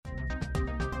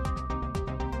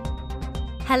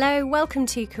Hello, welcome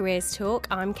to Careers Talk.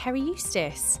 I'm Kerry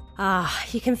Eustace.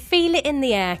 You can feel it in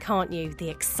the air, can't you? The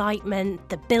excitement,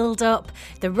 the build-up,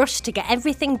 the rush to get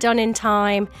everything done in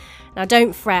time. Now,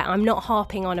 don't fret, I'm not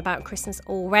harping on about Christmas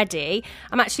already.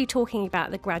 I'm actually talking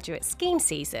about the graduate scheme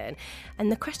season.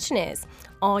 And the question is,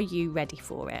 are you ready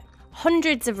for it?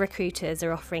 Hundreds of recruiters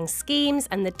are offering schemes,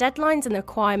 and the deadlines and the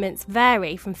requirements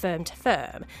vary from firm to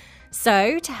firm.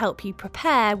 So, to help you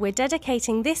prepare, we're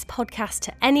dedicating this podcast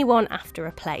to anyone after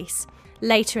a place.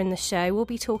 Later in the show, we'll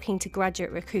be talking to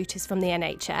graduate recruiters from the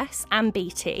NHS and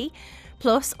BT,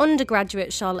 plus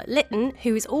undergraduate Charlotte Litton,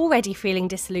 who is already feeling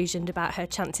disillusioned about her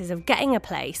chances of getting a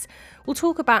place. We'll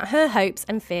talk about her hopes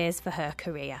and fears for her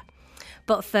career.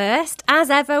 But first, as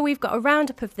ever, we've got a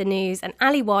roundup of the news, and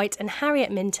Ali White and Harriet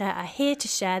Minter are here to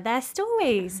share their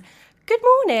stories. Good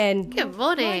morning. Good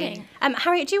morning.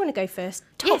 Harriet, do you want to go first?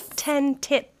 Top 10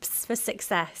 tips for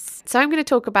success. So I'm going to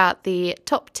talk about the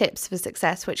top tips for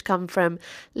success, which come from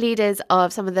leaders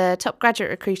of some of the top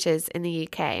graduate recruiters in the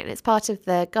UK. And it's part of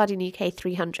the Guardian UK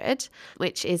 300,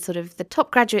 which is sort of the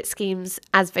top graduate schemes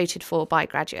as voted for by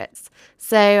graduates.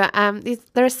 So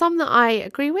there are some that I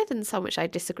agree with and some which I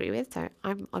disagree with. So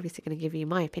I'm obviously going to give you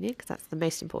my opinion because that's the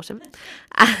most important.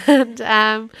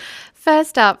 And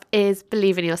first up is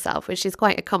believe in yourself, which is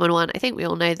quite a common one. I think we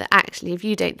all know that actually if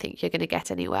you don't think you're going to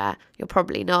get anywhere, you're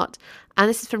probably not. And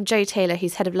this is from Jo Taylor,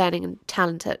 who's Head of Learning and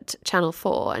Talent at Channel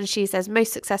 4. And she says,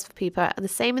 most successful people are the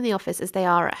same in the office as they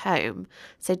are at home.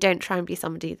 So don't try and be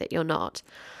somebody that you're not.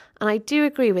 And I do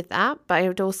agree with that, but I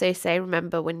would also say,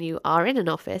 remember, when you are in an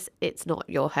office, it's not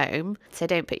your home. So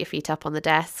don't put your feet up on the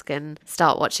desk and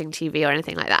start watching TV or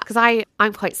anything like that. Because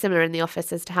I'm quite similar in the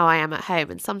office as to how I am at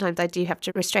home. And sometimes I do have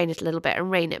to restrain it a little bit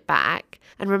and rein it back.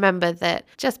 And remember that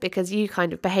just because you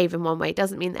kind of behave in one way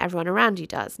doesn't mean that everyone around you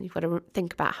does. And you've got to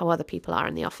think about how other people are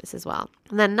in the office as well.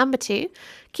 And then number 2,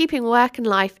 keeping work and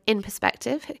life in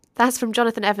perspective. That's from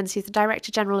Jonathan Evans, who's the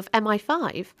Director General of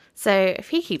MI5. So if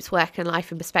he keeps work and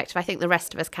life in perspective, I think the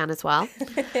rest of us can as well.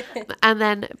 And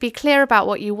then be clear about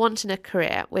what you want in a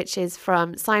career, which is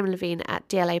from Simon Levine at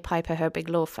DLA Piper, her big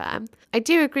law firm. I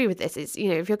do agree with this. It's,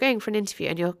 if you're going for an interview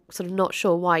and you're sort of not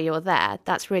sure why you're there,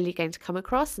 that's really going to come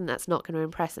across and that's not going to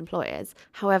impress employers.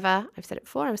 However, I've said it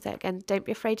before, I will say it again, don't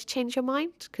be afraid to change your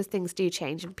mind because things do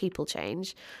change and people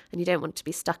change and you don't want to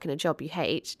be stuck in a job you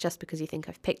hate just because you think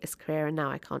I've picked this career and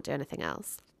now I can't do anything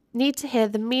else. Need to hear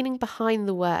the meaning behind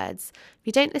the words. If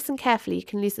you don't listen carefully, you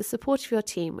can lose the support of your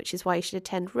team, which is why you should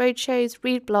attend roadshows,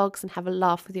 read blogs, and have a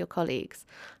laugh with your colleagues.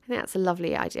 I think that's a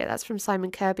lovely idea. That's from Simon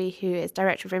Kirby, who is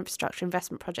Director of Infrastructure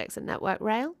Investment Projects at Network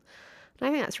Rail. And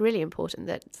I think that's really important,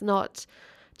 that it's not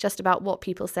just about what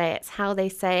people say, it's how they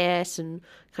say it and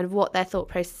kind of what their thought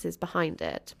process is behind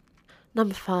it.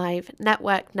 Number 5,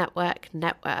 network.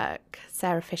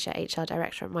 Sarah Fisher, HR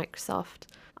Director at Microsoft.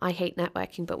 I hate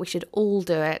networking, but we should all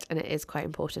do it, and it is quite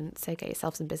important. So get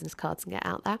yourself some business cards and get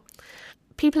out there.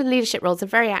 People in leadership roles are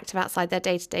very active outside their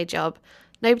day-to-day job.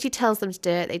 Nobody tells them to do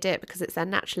it. They do it because it's their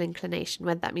natural inclination,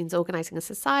 whether that means organising a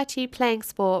society, playing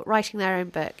sport, writing their own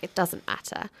book. It doesn't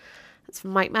matter. That's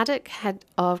from Mike Maddock, Head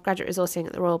of Graduate Resourcing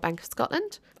at the Royal Bank of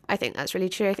Scotland. I think that's really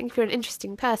true. I think if you're an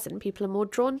interesting person, people are more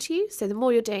drawn to you. So the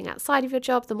more you're doing outside of your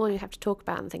job, the more you have to talk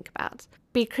about and think about.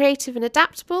 Be creative and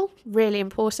adaptable, really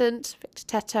important. Victor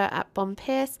Tetter at Bond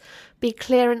Pierce. Be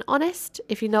clear and honest.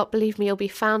 If you not believe me, you'll be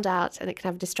found out and it can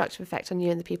have a destructive effect on you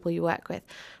and the people you work with.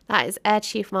 That is Air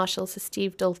Chief Marshal Sir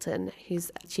Steve Dalton,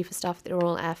 who's Chief of Staff at the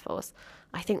Royal Air Force.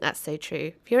 I think that's so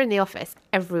true. If you're in the office,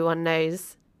 everyone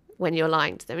knows when you're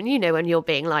lying to them. And you know when you're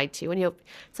being lied to, when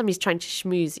somebody's trying to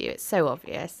schmooze you. It's so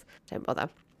obvious. Don't bother.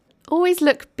 Always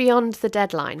look beyond the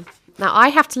deadline. Now, I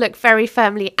have to look very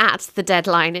firmly at the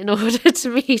deadline in order to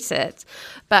meet it.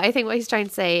 But I think what he's trying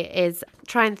to say is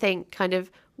try and think kind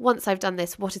of, once I've done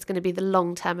this, what is going to be the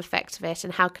long-term effect of it?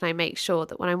 And how can I make sure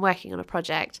that when I'm working on a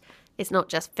project, it's not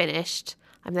just finished.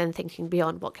 I'm then thinking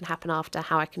beyond what can happen after,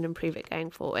 how I can improve it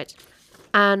going forward.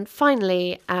 And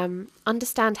finally,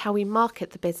 understand how we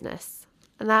market the business.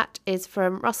 And that is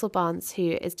from Russell Barnes,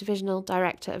 who is Divisional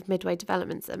Director of Midway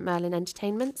Developments at Merlin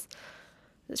Entertainments.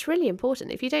 It's really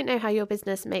important. If you don't know how your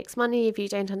business makes money, if you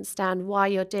don't understand why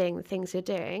you're doing the things you're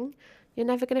doing, you're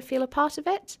never going to feel a part of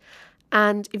it.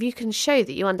 And if you can show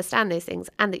that you understand those things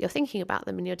and that you're thinking about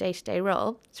them in your day-to-day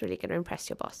role, it's really going to impress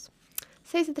your boss.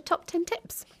 So those are the top 10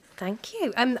 tips. Thank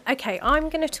you. Okay, I'm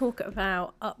going to talk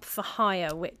about Up for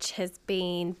Hire, which has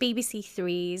been BBC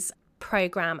Three's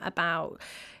programme about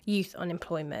youth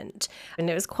unemployment. And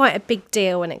it was quite a big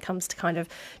deal when it comes to kind of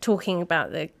talking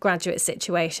about the graduate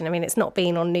situation. I mean, it's not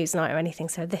been on Newsnight or anything,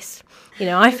 so this,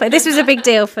 this was a big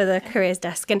deal for the Careers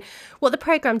Desk. And what the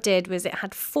programme did was it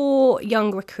had 4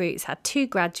 young recruits, had 2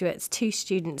 graduates, 2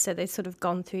 students, so they'd sort of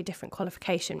gone through different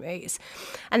qualification routes.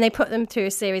 And they put them through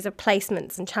a series of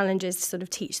placements and challenges to sort of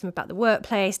teach them about the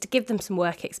workplace, to give them some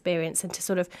work experience and to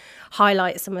sort of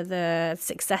highlight some of the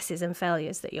successes and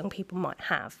failures that young people might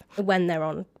have when they're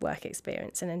on work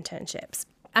experience and internships.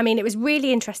 I mean, it was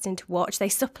really interesting to watch. They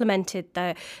supplemented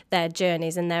their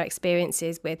journeys and their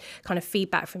experiences with kind of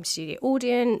feedback from studio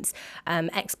audience,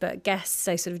 expert guests.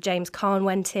 So sort of James Caan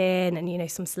went in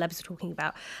and, some celebs were talking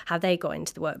about how they got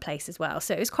into the workplace as well.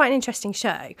 So it was quite an interesting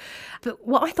show. But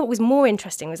what I thought was more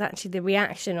interesting was actually the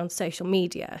reaction on social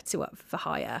media to Up for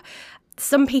Hire.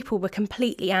 Some people were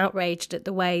completely outraged at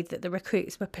the way that the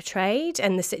recruits were portrayed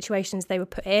and the situations they were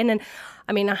put in. And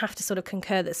I mean, I have to sort of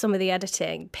concur that some of the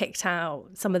editing picked out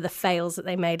some of the fails that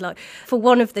they made. Like for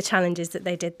one of the challenges that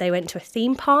they did, they went to a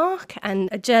theme park and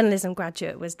a journalism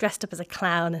graduate was dressed up as a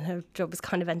clown and her job was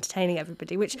kind of entertaining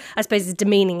everybody, which I suppose is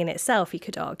demeaning in itself, you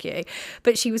could argue.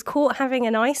 But she was caught having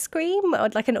an ice cream, or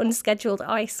like an unscheduled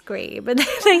ice cream. And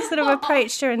they sort of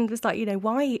approached her and was like,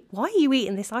 why are you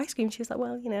eating this ice cream? She was like,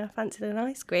 well, I fancied an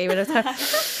ice cream. And I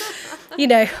was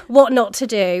like, what not to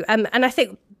do. And I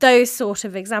think those sort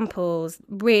of examples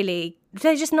really,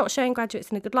 they're just not showing graduates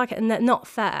in a good light, and they're not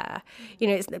fair.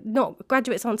 It's not,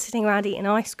 graduates aren't sitting around eating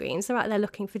ice creams, they're out there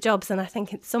looking for jobs, and I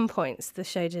think at some points the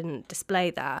show didn't display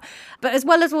that. But as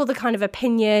well as all the kind of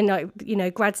opinion,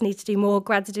 like, grads need to do more,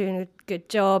 grads are doing a good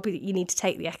job, you need to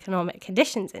take the economic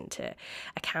conditions into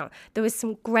account, there was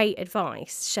some great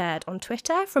advice shared on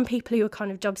Twitter from people who are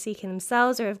kind of job seeking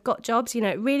themselves or have got jobs.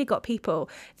 It really got people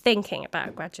thinking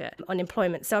about graduate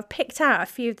unemployment. So I've picked out a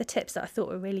few of the tips that I thought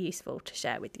were really useful to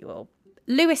share with you all.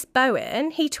 Lewis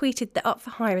Bowen, he tweeted that Up for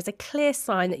Hire is a clear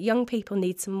sign that young people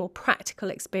need some more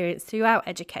practical experience throughout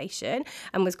education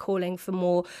and was calling for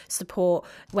more support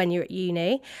when you're at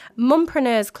uni.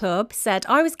 Mumpreneurs Club said,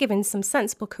 I was given some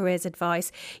sensible careers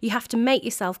advice. You have to make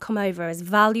yourself come over as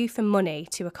value for money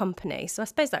to a company. So I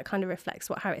suppose that kind of reflects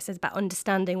what Harriet says about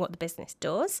understanding what the business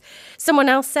does. Someone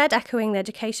else said, echoing the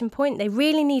education point, they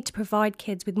really need to provide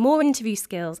kids with more interview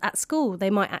skills at school.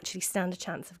 They might actually stand a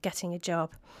chance of getting a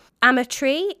job.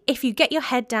 Amatree, if you get your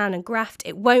head down and graft,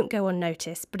 it won't go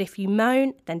unnoticed, but if you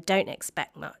moan, then don't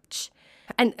expect much.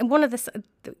 And one of this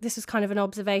is kind of an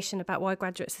observation about why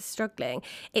graduates are struggling.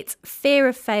 It's fear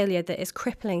of failure that is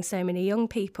crippling so many young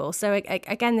people. So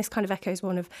again, this kind of echoes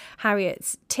one of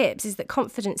Harriet's tips, is that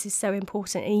confidence is so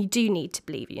important and you do need to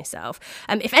believe in yourself.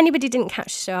 If anybody didn't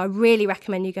catch the show, I really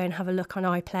recommend you go and have a look on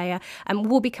iPlayer, and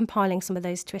we'll be compiling some of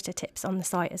those Twitter tips on the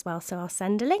site as well, so I'll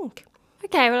send a link.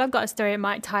 Okay, well, I've got a story that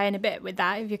might tie in a bit with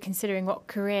that if you're considering what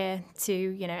career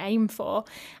to, aim for.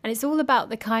 And it's all about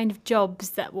the kind of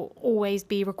jobs that will always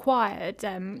be required.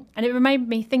 And it made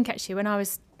me think, actually, when I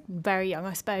was very young,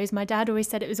 I suppose, my dad always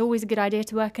said it was always a good idea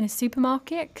to work in a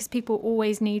supermarket because people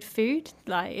always need food.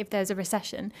 Like if there's a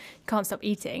recession, you can't stop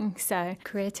eating. So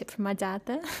career tip from my dad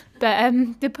there.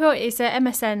 But the point is an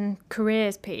MSN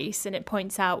careers piece, and it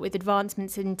points out with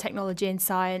advancements in technology and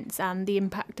science and the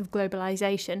impact of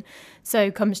globalization, so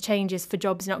comes changes for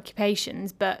jobs and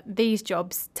occupations. But these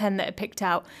jobs, 10 that are picked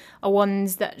out, are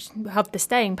ones that have the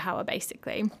staying power,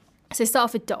 basically. So start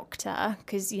off with doctor,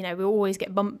 because, we'll always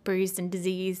get bumped, bruised and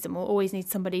diseased, and we'll always need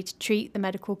somebody to treat the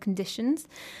medical conditions.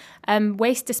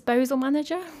 Waste disposal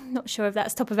manager, not sure if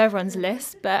that's top of everyone's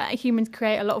list, but humans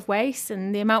create a lot of waste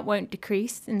and the amount won't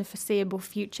decrease in the foreseeable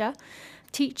future.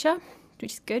 Teacher,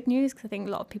 which is good news because I think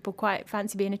a lot of people quite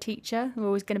fancy being a teacher. There's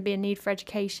always going to be a need for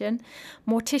education.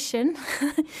 Mortician,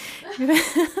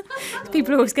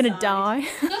 people are always going to die.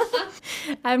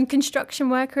 Construction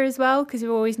worker as well, because we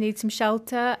always need some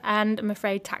shelter. And I'm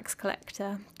afraid tax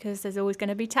collector, because there's always going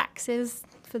to be taxes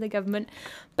for the government.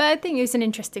 But I think it's an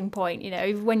interesting point,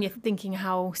 when you're thinking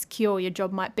how secure your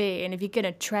job might be, and if you're going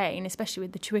to train, especially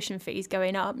with the tuition fees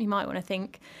going up, you might want to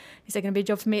think, is there going to be a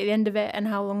job for me at the end of it, and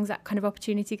how long is that kind of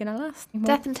opportunity going to last?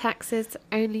 Death and taxes,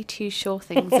 only 2 sure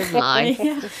things in life.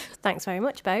 Yeah. Thanks very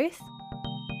much, both.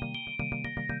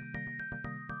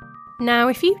 Now,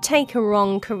 if you take a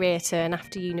wrong career turn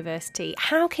after university,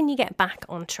 how can you get back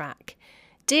on track?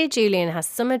 Dear Julian has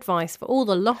some advice for all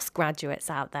the lost graduates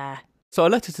out there. So our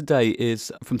letter today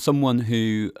is from someone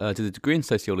who did a degree in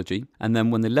sociology, and then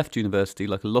when they left university,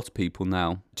 like a lot of people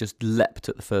now, just leapt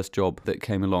at the first job that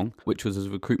came along, which was as a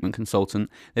recruitment consultant.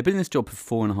 They've been in this job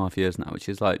for 4.5 years now, which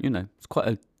is like, it's quite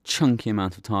a chunky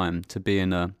amount of time to be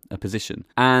in a position.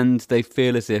 And they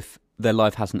feel as if their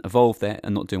life hasn't evolved, they are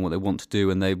not doing what they want to do,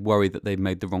 and they worry that they've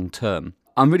made the wrong turn.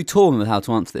 I'm really torn with how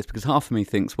to answer this, because half of me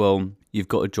thinks, well, you've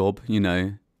got a job,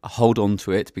 hold on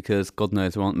to it, because God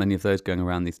knows there aren't many of those going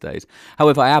around these days.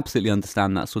 However, I absolutely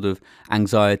understand that sort of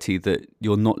anxiety that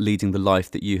you're not leading the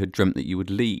life that you had dreamt that you would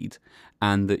lead,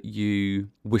 and that you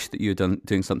wish that you had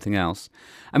doing something else.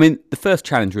 I mean, the first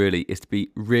challenge really is to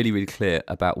be really, really clear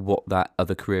about what that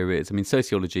other career is. I mean,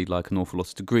 sociology, like an awful lot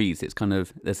of degrees, it's kind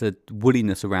of, there's a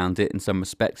woolliness around it in some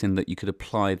respects, in that you could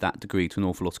apply that degree to an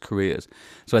awful lot of careers.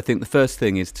 So I think the first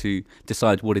thing is to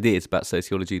decide what it is about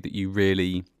sociology that you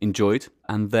really enjoyed,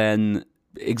 and then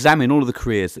examine all of the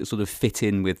careers that sort of fit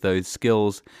in with those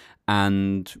skills,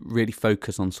 and really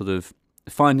focus on sort of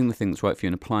finding the thing that's right for you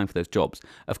and applying for those jobs.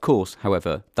 Of course,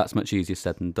 however, that's much easier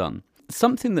said than done.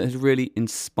 Something that has really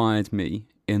inspired me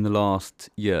in the last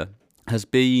year has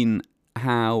been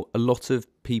how a lot of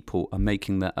people are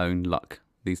making their own luck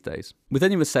these days. With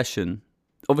any recession,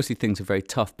 obviously things are very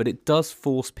tough, but it does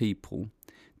force people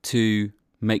to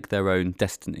make their own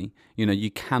destiny.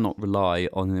 You cannot rely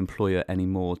on an employer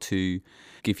anymore to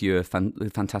give you a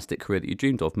fantastic career that you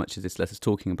dreamed of, much as this letter's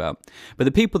talking about. But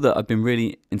the people that I've been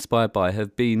really inspired by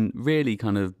have been really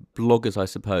kind of bloggers, I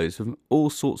suppose, from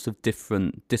all sorts of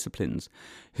different disciplines,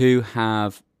 who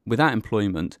have, without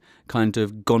employment, kind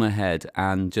of gone ahead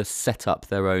and just set up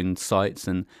their own sites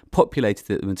and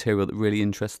populated it with material that really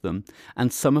interests them.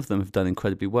 And some of them have done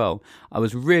incredibly well. I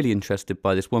was really interested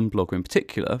by this one blogger in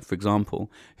particular, for example,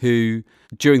 who,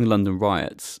 during the London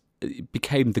riots,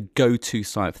 became the go-to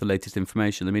site for the latest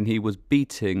information. I mean, he was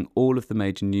beating all of the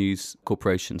major news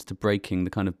corporations to breaking the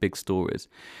kind of big stories.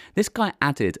 This guy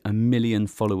added 1 million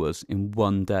followers in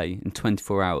one day, in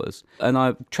 24 hours. And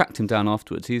I tracked him down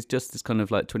afterwards. He's just this kind of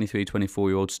like 23,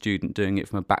 24-year-old student doing it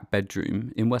from a back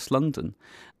bedroom in West London.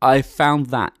 I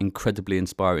found that incredibly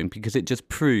inspiring, because it just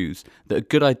proves that a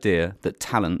good idea, that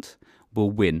talent will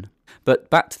win.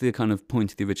 But back to the kind of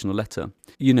point of the original letter,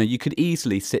 you could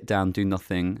easily sit down, do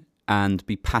nothing, and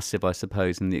be passive, I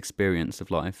suppose, in the experience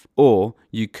of life. Or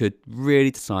you could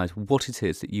really decide what it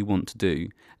is that you want to do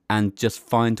and just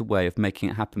find a way of making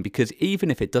it happen. Because even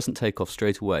if it doesn't take off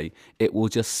straight away, it will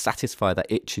just satisfy that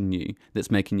itch in you that's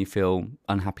making you feel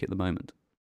unhappy at the moment.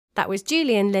 That was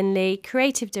Julian Linley,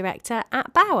 Creative Director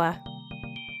at Bauer.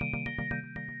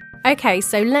 OK,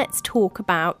 so let's talk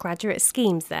about graduate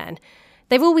schemes then.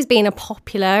 They've always been a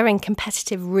popular and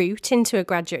competitive route into a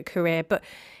graduate career, but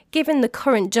given the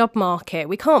current job market,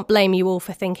 we can't blame you all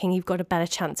for thinking you've got a better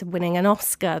chance of winning an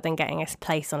Oscar than getting a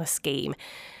place on a scheme.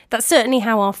 That's certainly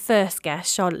how our first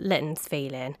guest, Charlotte Litton's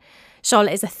feeling.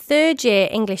 Charlotte is a third-year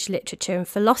English literature and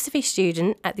philosophy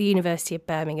student at the University of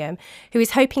Birmingham who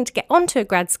is hoping to get onto a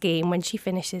grad scheme when she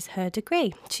finishes her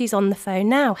degree. She's on the phone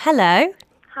now. Hello.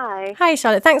 Hi. Hi,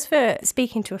 Charlotte. Thanks for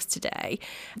speaking to us today.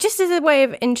 Just as a way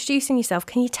of introducing yourself,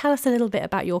 can you tell us a little bit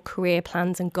about your career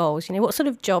plans and goals? What sort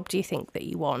of job do you think that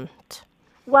you want?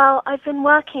 Well, I've been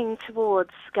working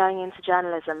towards going into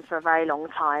journalism for a very long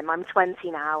time. I'm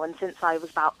 20 now, and since I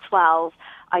was about 12,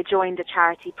 I joined a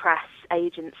charity press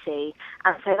agency,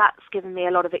 and so that's given me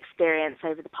a lot of experience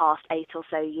over the past 8 or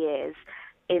so years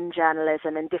in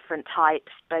journalism in different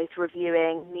types, both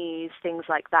reviewing, news, things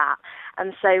like that.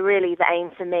 And so really the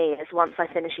aim for me is, once I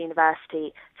finish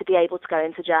university, to be able to go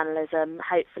into journalism,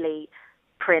 hopefully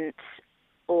print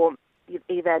or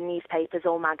either newspapers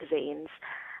or magazines.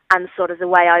 And sort of the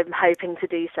way I'm hoping to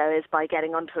do so is by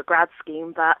getting onto a grad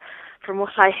scheme. But from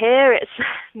what I hear, it's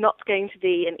not going to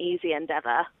be an easy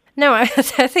endeavour. No, I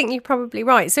think you're probably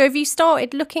right. So have you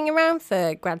started looking around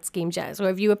for grad schemes yet, or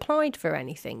have you applied for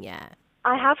anything yet?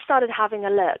 I have started having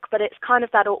a look, but it's kind of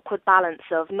that awkward balance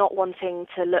of not wanting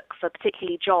to look for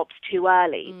particularly jobs too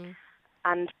early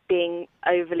and being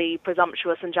overly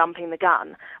presumptuous and jumping the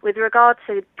gun. With regard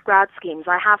to grad schemes,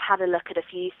 I have had a look at a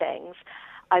few things.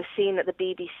 I've seen that the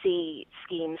BBC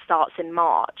scheme starts in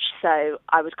March, so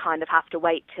I would kind of have to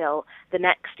wait till the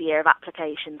next year of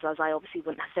applications, as I obviously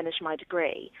wouldn't have finished my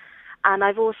degree. And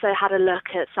I've also had a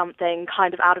look at something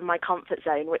kind of out of my comfort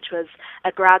zone, which was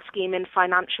a grad scheme in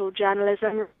financial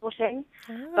journalism reporting.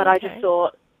 But I just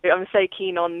thought, I'm so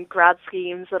keen on grad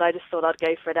schemes that I just thought I'd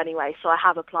go for it anyway. So I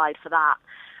have applied for that.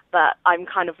 But I'm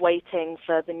kind of waiting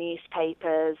for the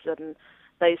newspapers and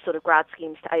those sort of grad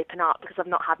schemes to open up, because I've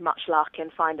not had much luck in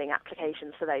finding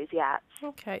applications for those yet.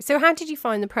 Okay, so how did you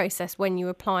find the process when you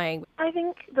were applying? I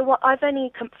think I've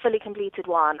only fully completed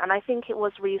one, and I think it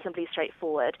was reasonably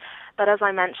straightforward. But as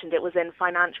I mentioned, it was in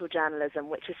financial journalism,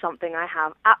 which is something I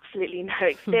have absolutely no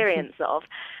experience of.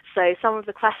 So some of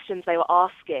the questions they were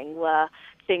asking were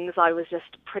things I was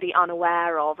just pretty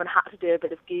unaware of and had to do a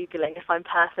bit of Googling, if I'm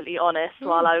perfectly honest,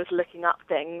 while I was looking up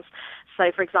things. So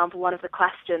So, for example, one of the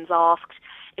questions asked,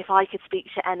 if I could speak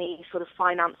to any sort of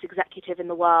finance executive in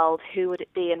the world, who would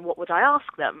it be and what would I ask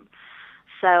them?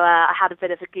 So I had a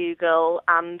bit of a Google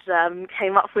and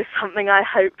came up with something I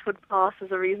hoped would pass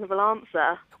as a reasonable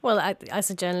answer. Well,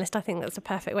 as a journalist, I think that's a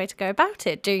perfect way to go about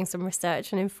it, doing some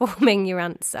research and informing your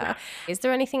answer. Is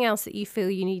there anything else that you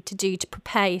feel you need to do to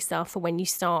prepare yourself for when you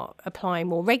start applying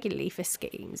more regularly for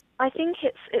schemes? I think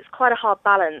it's quite a hard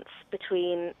balance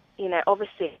between,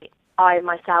 obviously I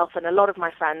myself and a lot of my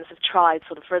friends have tried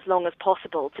sort of for as long as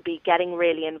possible to be getting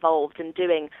really involved in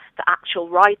doing the actual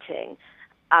writing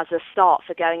as a start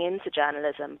for going into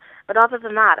journalism. But other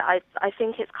than that, I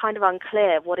think it's kind of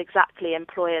unclear what exactly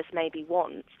employers maybe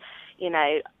want,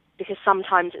 because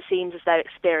sometimes it seems as though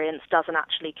experience doesn't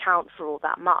actually count for all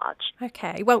that much.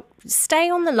 Okay, well, stay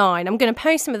on the line. I'm going to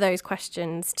pose some of those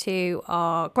questions to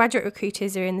our graduate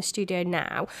recruiters who are in the studio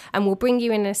now, and we'll bring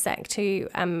you in a sec to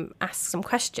ask some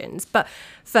questions. But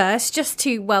first, just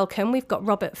to welcome, we've got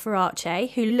Robert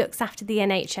Farace, who looks after the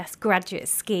NHS graduate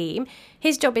scheme.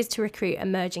 His job is to recruit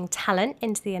emerging talent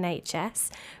into the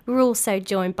NHS. We're also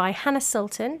joined by Hannah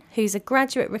Sultan, who's a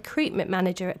graduate recruitment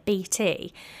manager at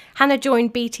BT. Hannah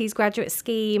joined BT's graduate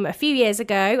scheme a few years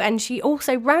ago, and she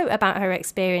also wrote about her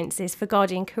experiences for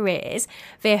Guardian Careers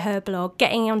via her blog,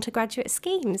 Getting Onto Graduate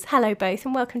Schemes. Hello both,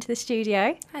 and welcome to the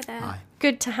studio. Hi there. Hi.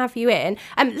 Good to have you in.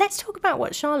 Let's talk about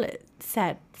what Charlotte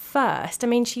said first. I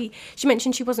mean, she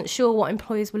mentioned she wasn't sure what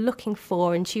employers were looking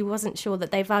for, and she wasn't sure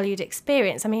that they valued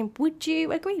experience. I mean, would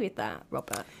you agree with that,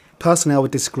 Robert? Personally, I would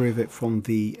disagree with it from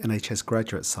the NHS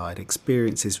graduate side.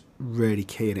 Experience is really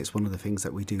key, and it's one of the things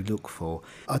that we do look for.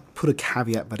 I'd put a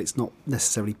caveat that it's not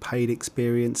necessarily paid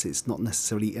experience, it's not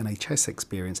necessarily NHS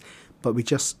experience, but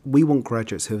we want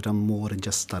graduates who have done more than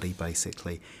just study,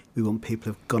 basically. We want people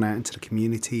who have gone out into the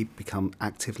community, become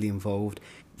actively involved,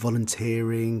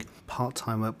 volunteering,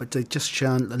 part-time work, but they've just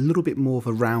shown a little bit more of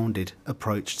a rounded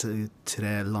approach to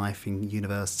their life in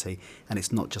university, and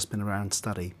it's not just been around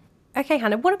study. Okay,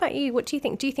 Hannah, what about you? What do you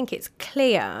think? Do you think it's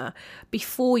clear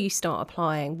before you start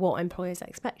applying what employers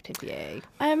expect of you?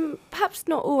 Perhaps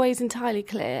not always entirely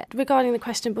clear. Regarding the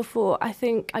question before, I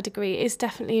think I'd agree it is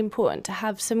definitely important to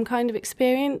have some kind of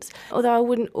experience, although I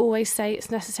wouldn't always say it's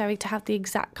necessary to have the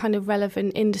exact kind of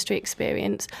relevant industry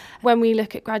experience. When we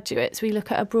look at graduates, we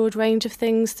look at a broad range of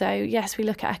things. So yes, we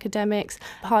look at academics,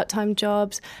 part-time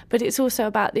jobs, but it's also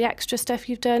about the extra stuff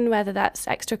you've done, whether that's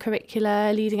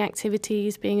extracurricular, leading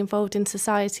activities, being involved in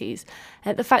societies.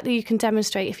 The fact that you can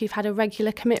demonstrate if you've had a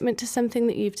regular commitment to something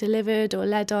that you've delivered or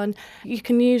led on, you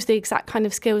can use the exact kind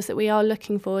of skills that we are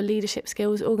looking for, leadership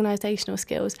skills, organisational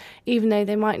skills, even though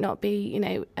they might not be,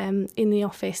 in the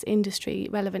office industry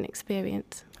relevant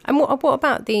experience. And what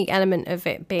about the element of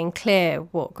it being clear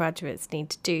what graduates need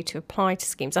to do to apply to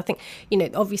schemes? I think,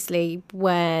 obviously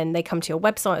when they come to your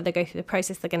website or they go through the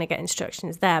process, they're going to get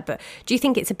instructions there. But do you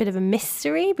think it's a bit of a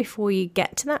mystery before you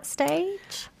get to that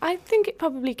stage? I think it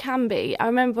probably can be. I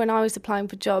remember when I was applying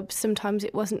for jobs, sometimes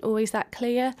it wasn't always that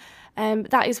clear.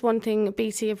 That is one thing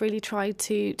BT have really tried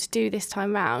to do this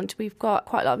time round. We've got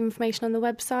quite a lot of information on the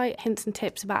website, hints and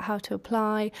tips about how to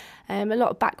apply, a lot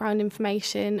of background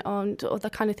information on the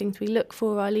kind of things we look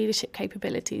for, our leadership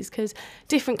capabilities, because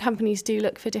different companies do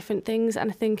look for different things, and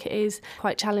I think it is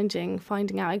quite challenging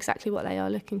finding out exactly what they are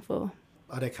looking for.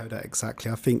 I'd echo that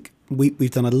exactly. I think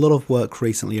we've done a lot of work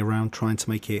recently around trying to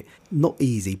make it not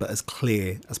easy, but as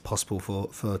clear as possible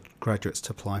for graduates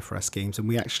to apply for our schemes. And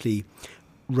we actually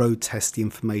road test the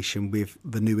information with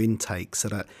the new intake so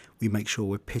that we make sure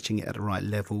we're pitching it at the right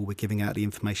level, we're giving out the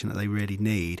information that they really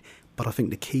need. But I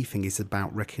think the key thing is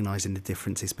about recognising the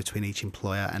differences between each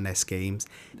employer and their schemes.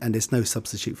 And there's no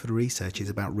substitute for the research. It's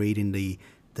about reading the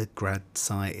grad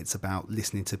site. It's about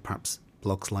listening to perhaps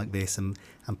blogs like this and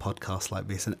podcasts like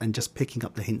this and just picking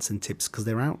up the hints and tips because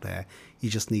they're out there. You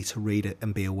just need to read it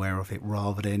and be aware of it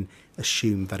rather than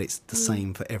assume that it's the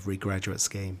same for every graduate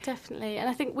scheme. Definitely, and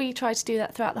I think we try to do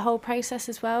that throughout the whole process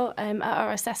as well. At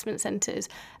our assessment centres,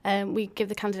 we give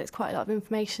the candidates quite a lot of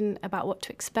information about what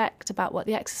to expect, about what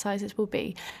the exercises will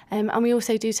be, and we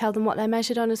also do tell them what they're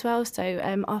measured on as well.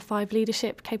 So our 5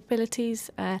 leadership capabilities,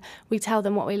 we tell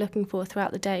them what we're looking for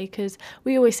throughout the day, because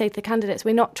we always say to the candidates,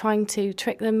 we're not trying to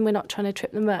trick them, we're not trying to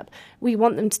trip them up. We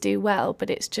want them to do well, but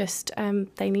it's just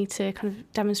they need to kind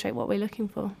of demonstrate what we're looking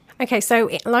for. Okay, so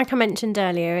like I mentioned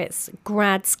earlier, it's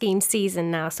grad scheme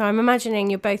season now, so I'm imagining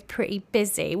you're both pretty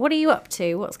busy. What are you up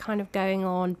to? What's kind of going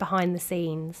on behind the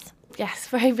scenes? Yes,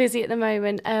 very busy at the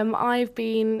moment. I've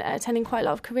been attending quite a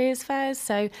lot of careers fairs,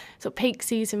 so sort of peak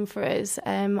season for us.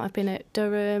 I've been at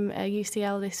Durham,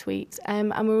 UCL this week,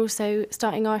 and we're also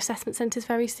starting our assessment centres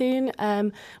very soon.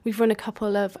 We've run a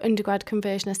couple of undergrad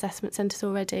conversion assessment centres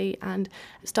already and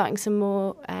starting some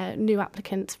more new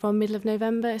applicants from middle of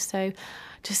November, so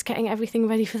just getting everything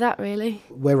ready for that, really.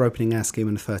 We're opening our scheme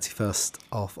on the 31st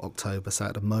of October, so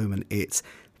at the moment it's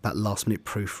that last minute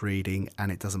proofreading,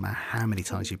 and it doesn't matter how many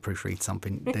times you proofread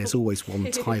something, there's always one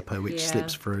typo which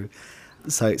slips through.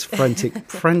 So it's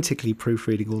frantically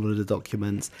proofreading all of the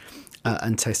documents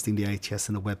and testing the ATS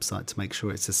and the website to make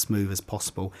sure it's as smooth as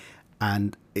possible.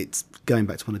 And it's going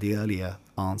back to one of the earlier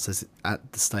answers,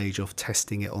 at the stage of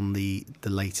testing it on the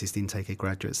latest intake of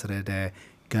graduates, so they're there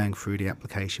going through the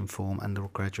application form and the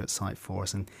graduate site for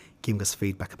us and giving us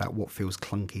feedback about what feels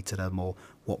clunky to them or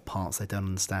what parts they don't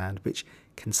understand, which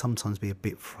can sometimes be a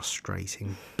bit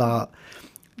frustrating. But,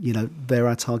 you know, they're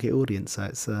our target audience, so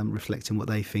it's reflecting what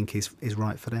they think is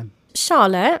right for them.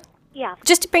 Charlotte? Yeah.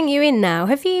 Just to bring you in now,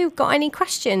 have you got any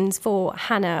questions for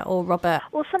Hannah or Robert?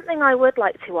 Well, something I would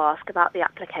like to ask about the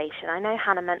application. I know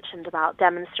Hannah mentioned about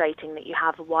demonstrating that you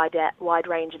have a wide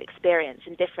range of experience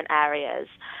in different areas.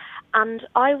 And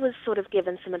I was sort of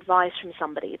given some advice from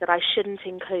somebody that I shouldn't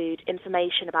include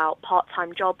information about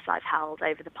part-time jobs I've held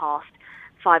over the past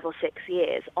 5 or 6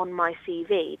 years on my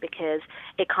CV because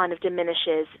it kind of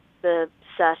diminishes the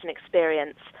certain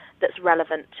experience that's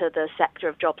relevant to the sector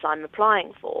of jobs I'm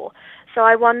applying for. So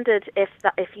I wondered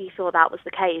if you thought that was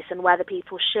the case and whether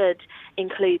people should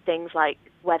include things like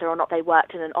whether or not they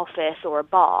worked in an office or a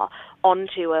bar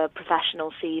onto a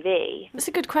professional CV. That's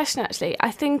a good question, actually.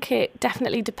 I think it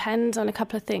definitely depends on a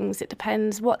couple of things. It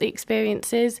depends what the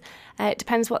experience is, it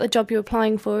depends what the job you're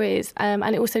applying for is, and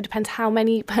it also depends how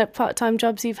many part-time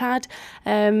jobs you've had.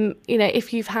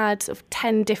 If you've had sort of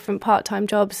 10 different part-time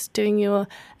jobs doing your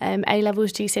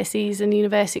A-levels, GCSEs and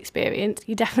university experience,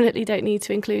 you definitely don't need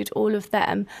to include all of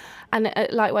them. And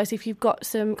likewise, if you've got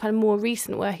some kind of more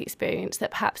recent work experience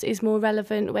that perhaps is more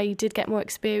relevant, where you did get more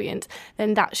experience,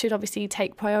 then that should obviously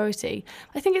take priority.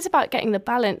 I think it's about getting the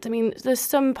balance. I mean, there's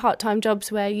some part-time jobs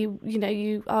where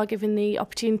you are given the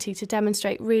opportunity to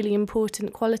demonstrate really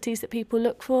important qualities that people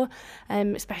look for,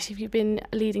 especially if you've been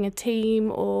leading a team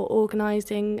or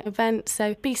organising events.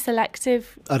 So be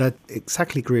selective. I'd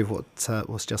exactly agree with what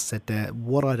was just said there.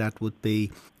 What I'd add would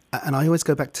be, and I always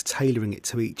go back to tailoring it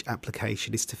to each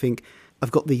application, is to think, I've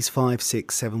got these 5,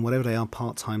 6, 7, whatever they are,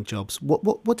 part-time jobs.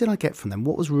 What did I get from them?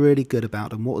 What was really good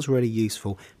about them? What was really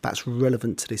useful? That's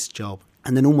relevant to this job.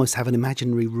 And then almost have an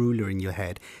imaginary ruler in your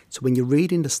head. So when you're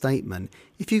reading the statement,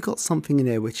 if you've got something in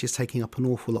there which is taking up an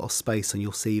awful lot of space on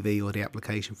your CV or the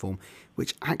application form,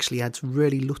 which actually adds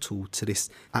really little to this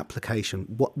application,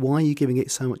 why are you giving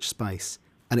it so much space?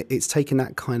 And it's taking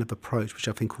that kind of approach, which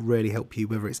I think will really help you,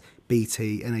 whether it's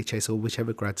BT, NHS or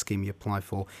whichever grad scheme you apply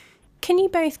for. Can you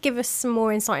both give us some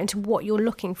more insight into what you're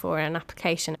looking for in an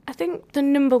application? I think the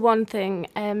number one thing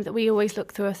that we always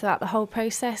look throughout the whole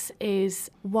process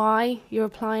is why you're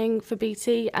applying for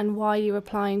BT and why you're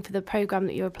applying for the programme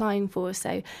that you're applying for.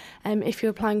 So if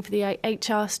you're applying for the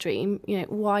HR stream,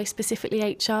 why specifically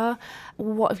HR?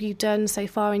 What have you done so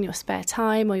far in your spare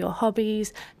time or your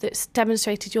hobbies that's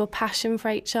demonstrated your passion for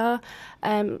HR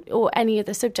or any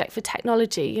other subject for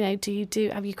technology?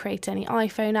 Have you created any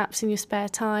iPhone apps in your spare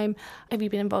time? Have you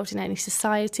been involved in any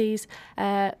societies?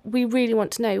 We really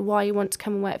want to know why you want to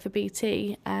come and work for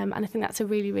BT, and I think that's a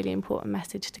really, really important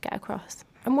message to get across.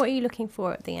 And what are you looking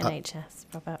for at the NHS,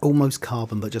 Robert? Almost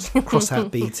carbon, but just cross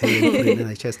out BT and put it in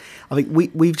NHS. I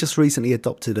think we've just recently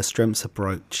adopted a strengths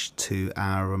approach to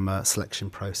our selection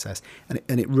process, and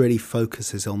it really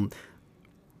focuses on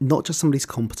not just somebody's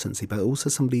competency, but also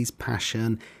somebody's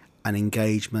passion and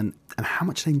engagement and how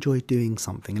much they enjoy doing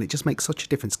something. And it just makes such a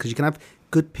difference, because you can have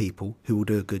good people who will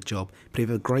do a good job, but if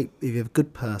you have a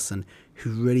good person who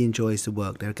really enjoys the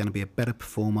work, they're going to be a better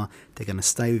performer, they're going to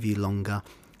stay with you longer,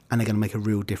 and they're going to make a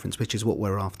real difference, which is what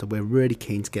we're after. We're really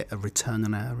keen to get a return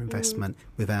on our investment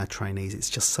with our trainees. It's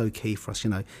just so key for us.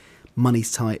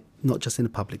 Money's tight, not just in the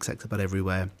public sector, but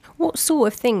everywhere. What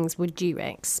sort of things would you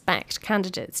expect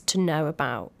candidates to know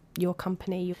about your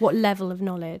company? What level of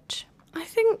knowledge? I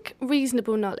think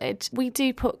reasonable knowledge. We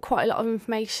do put quite a lot of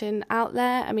information out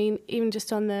there. I mean, even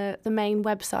just on the main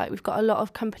website, we've got a lot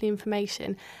of company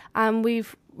information, and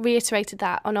we've reiterated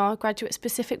that on our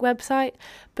graduate-specific website.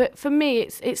 But for me,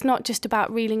 it's not just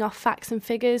about reeling off facts and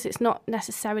figures. It's not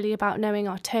necessarily about knowing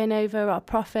our turnover, our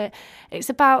profit. It's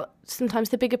about sometimes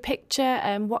the bigger picture,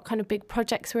 what kind of big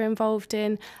projects we're involved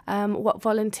in, what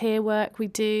volunteer work we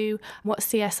do, what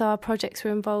CSR projects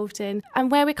we're involved in,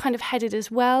 and where we're kind of headed as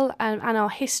well, and our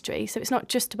history. So it's not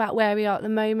just about where we are at the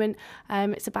moment,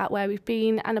 it's about where we've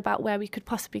been and about where we could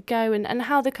possibly go, and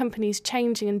how the company's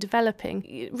changing and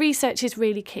developing. Research is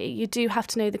really key. You do have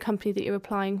to know the company that you're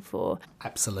applying for.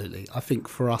 Absolutely. I think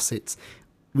for us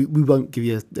we won't give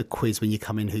you a quiz when you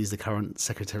come in who's the current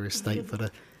Secretary of State for the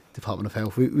Department of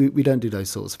Health. We don't do those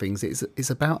sorts of things. It's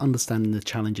about understanding the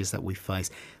challenges that we face,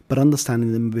 but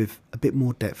understanding them with a bit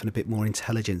more depth and a bit more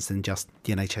intelligence than just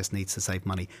the NHS needs to save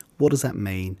money. What does that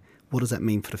mean? What does that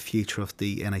mean for the future of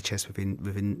the NHS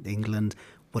within England?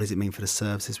 What does it mean for the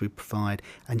services we provide?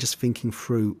 And just thinking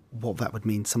through what that would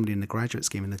mean to somebody in the graduate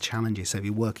scheme and the challenges. So if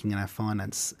you're working in our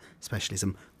finance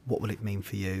specialism, what will it mean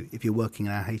for you? If you're working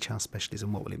in our HR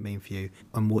specialism, what will it mean for you?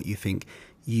 And what you think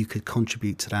you could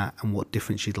contribute to that, and what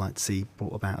difference you'd like to see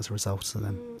brought about as a result of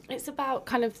them. It's about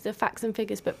kind of the facts and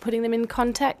figures, but putting them in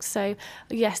context. So,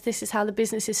 yes, this is how the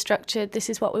business is structured,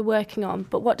 this is what we're working on,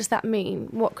 but what does that mean?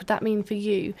 What could that mean for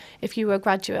you? If you were a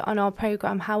graduate on our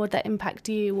programme, how would that impact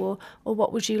you? Or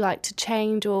what would you like to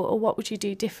change? Or what would you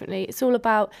do differently? It's all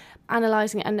about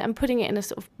analysing it and putting it in a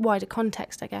sort of wider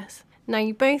context, I guess. Now,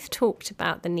 you both talked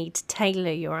about the need to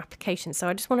tailor your application, so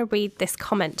I just want to read this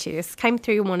comment to you. This came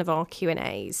through in one of our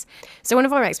Q&As. So one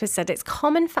of our experts said it's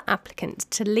common for applicants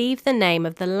to leave the name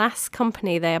of the last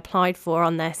company they applied for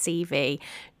on their CV.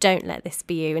 Don't let this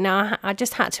be you. Now, I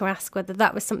just had to ask whether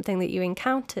that was something that you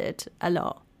encountered a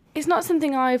lot. It's not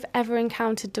something I've ever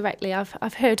encountered directly.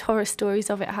 I've heard horror stories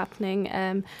of it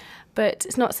happening, but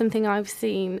it's not something I've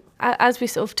seen. As we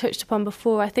sort of touched upon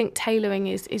before, I think tailoring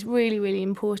is really, really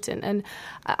important. And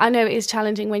I know it is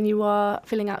challenging when you are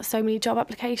filling out so many job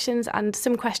applications, and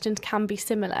some questions can be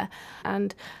similar.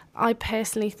 And I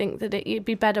personally think that you'd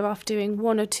be better off doing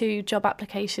 1 or 2 job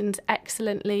applications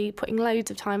excellently, putting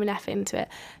loads of time and effort into it,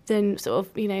 than sort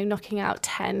of, knocking out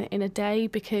 10 in a day,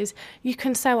 because you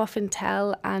can so often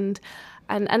tell. And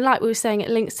like we were saying, it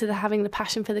links to having the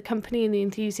passion for the company and the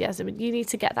enthusiasm. You need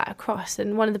to get that across.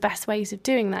 And one of the best ways of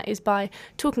doing that is by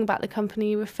talking about the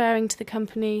company, referring to the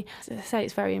company. As I say,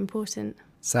 it's very important.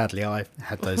 Sadly, I've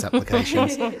had those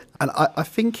applications. And I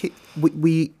think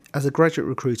we, as a graduate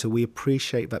recruiter, we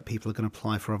appreciate that people are going to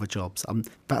apply for other jobs.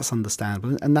 That's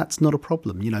understandable. And that's not a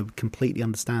problem. Completely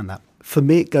understand that. For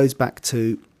me, it goes back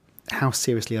to how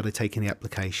seriously are they taking the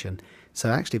application.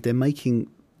 So actually, if they're making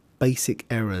basic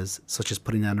errors, such as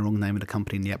putting down the wrong name of the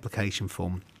company in the application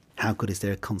form, how good is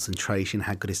their concentration,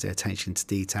 how good is their attention to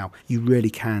detail? You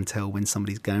really can tell when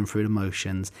somebody's going through the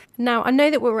motions. Now, I know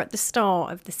that we're at the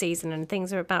start of the season and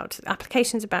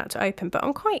applications about to open, but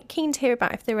I'm quite keen to hear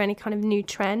about if there are any kind of new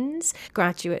trends,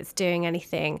 graduates doing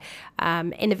anything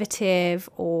innovative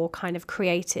or kind of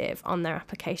creative on their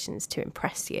applications to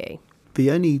impress you. The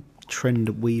only trend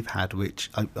that we've had, which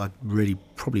I really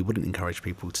probably wouldn't encourage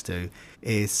people to do,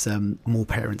 is more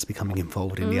parents becoming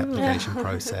involved in the application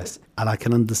process. And I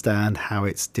can understand how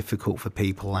it's difficult for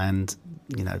people and,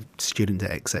 student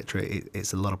debt, etc.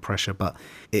 It's a lot of pressure, but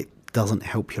it doesn't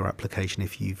help your application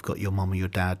if you've got your mum or your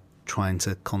dad trying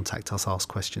to contact us, ask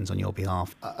questions on your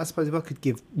behalf. I suppose if I could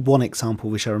give one example,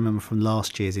 which I remember from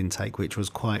last year's intake, which was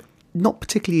quite not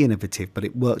particularly innovative, but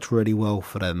it worked really well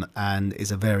for them and is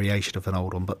a variation of an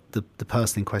old one. But the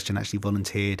person in question actually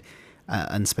volunteered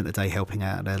and spent a day helping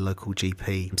out at their local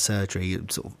GP surgery.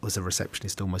 It sort of was a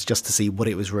receptionist almost, just to see what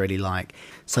it was really like.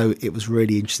 So it was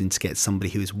really interesting to get somebody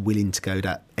who was willing to go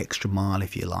that extra mile,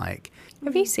 if you like.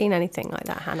 Have you seen anything like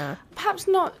that, Hannah? Perhaps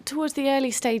not towards the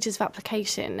early stages of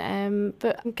application,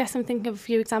 but I guess I'm thinking of a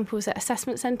few examples at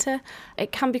Assessment Centre.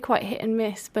 It can be quite hit and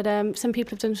miss, but some people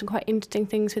have done some quite interesting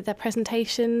things with their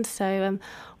presentations. So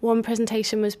one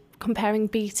presentation was comparing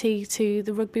BT to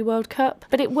the Rugby World Cup,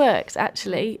 but it worked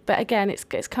actually. But again, it's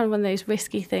kind of one of those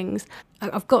risky things.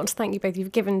 I've got to thank you both.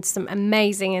 You've given some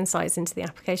amazing insights into the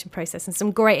application process and some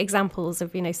great examples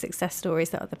of, success stories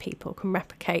that other people can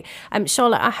replicate.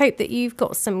 Charlotte, I hope that you've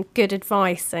got some good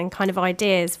advice and kind of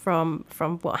ideas from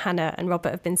what Hannah and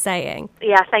Robert have been saying.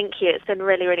 Yeah, thank you. It's been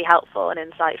really, really helpful and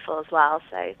insightful as well.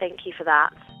 So thank you for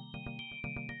that.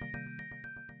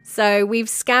 So we've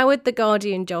scoured the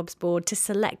Guardian Jobs Board to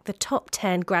select the top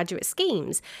 10 graduate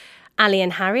schemes. Ali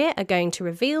and Harriet are going to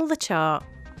reveal the chart.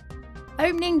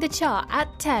 Opening the chart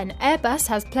at 10, Airbus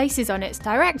has places on its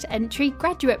direct entry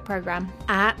graduate programme.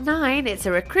 At 9, it's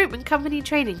a recruitment company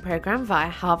training programme via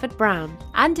Harvard Brown.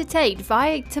 And at 8,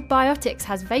 Viator Biotics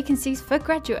has vacancies for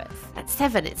graduates. At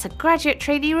 7, it's a graduate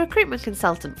trainee recruitment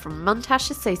consultant from Montash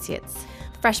Associates.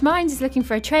 Fresh Minds is looking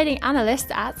for a trading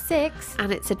analyst at 6.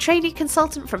 And it's a trainee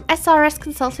consultant from SRS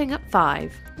Consulting at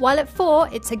 5. While at 4,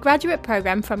 it's a graduate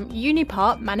programme from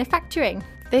Unipart Manufacturing.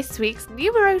 This week's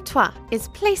numero 3 is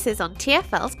places on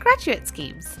TfL's graduate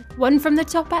schemes. One from the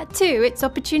top at 2, it's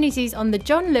opportunities on the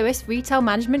John Lewis Retail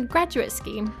Management Graduate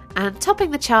Scheme. And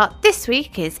topping the chart this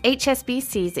week is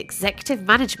HSBC's Executive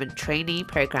Management Trainee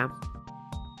Programme.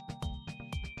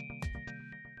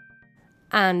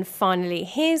 And finally,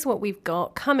 here's what we've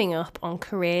got coming up on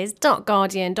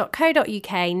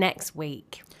careers.guardian.co.uk next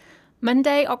week.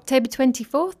 Monday, October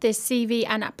 24th is CV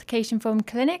and Application Form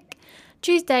Clinic.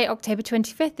 Tuesday, October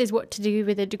 25th is what to do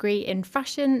with a degree in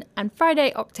fashion. And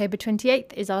Friday, October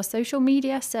 28th is our social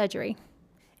media surgery.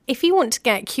 If you want to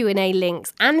get Q&A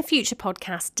links and future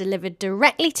podcasts delivered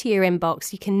directly to your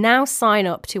inbox, you can now sign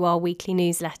up to our weekly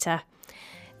newsletter.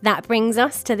 That brings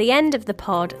us to the end of the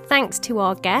pod. Thanks to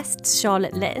our guests,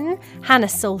 Charlotte Litton, Hannah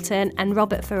Sultan and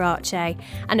Robert Farace.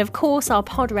 And of course our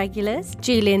pod regulars,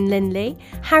 Julian Lindley,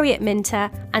 Harriet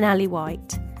Minter and Ali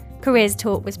White. Careers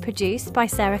Talk was produced by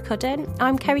Sarah Cudden.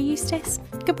 I'm Kerry Eustace.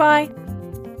 Goodbye.